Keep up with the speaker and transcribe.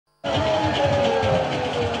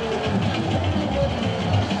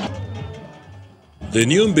The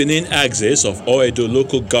new Benin axis of Oredo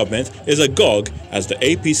local government is agog as the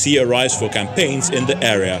APC arrives for campaigns in the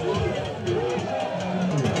area.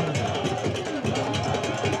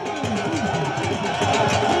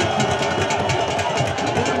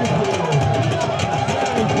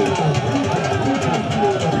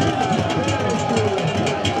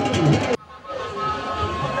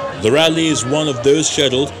 The rally is one of those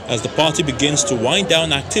scheduled as the party begins to wind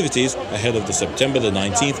down activities ahead of the September the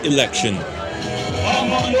 19th election.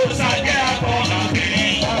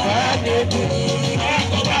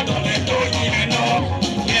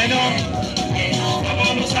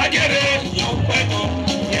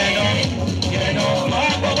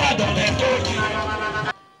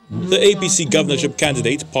 The APC governorship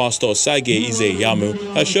candidate, Pastor Sage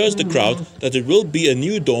Yamu, assures the crowd that it will be a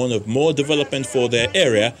new dawn of more development for their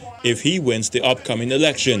area if he wins the upcoming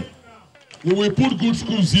election. We will put good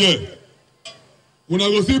schools here. We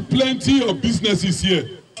will see plenty of businesses here.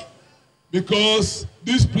 Because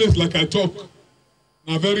this place, like I talk,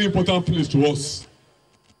 is a very important place to us.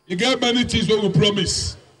 You get many things we will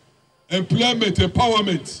promise. Employment,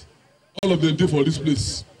 empowerment, all of them do for this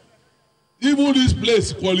place. Even this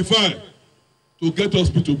place qualify to get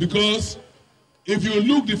hospital, because if you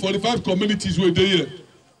look the 45 communities where they here,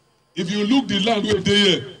 if you look the land where they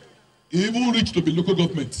here, it even reach to be local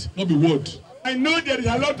government, not be ward. I know there is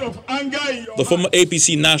a lot of anger in your The former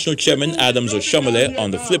APC national chairman Adams Oshamale,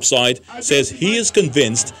 on the flip side, says he is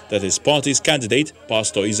convinced that his party's candidate,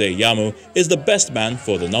 Pastor Ise Yamu, is the best man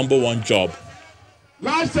for the #1 job.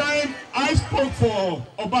 Last time I spoke for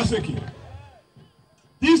Obaseki.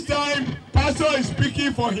 This time, Pastor is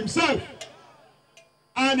speaking for himself.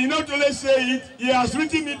 And he not only say it, he has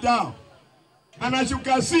written it down. And as you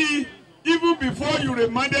can see, even before you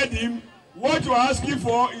reminded him, what you are asking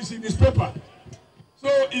for is in his paper. So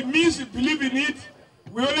it means you believe in it.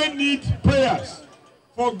 We only need prayers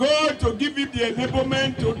for God to give him the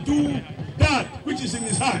enablement to do that which is in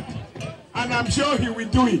his heart. And I'm sure he will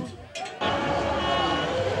do it.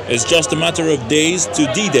 It's just a matter of days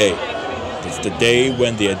to D-Day. It's the day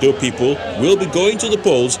when the Edo people will be going to the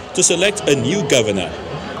polls to select a new governor,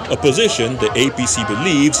 a position the APC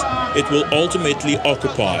believes it will ultimately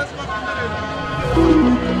occupy.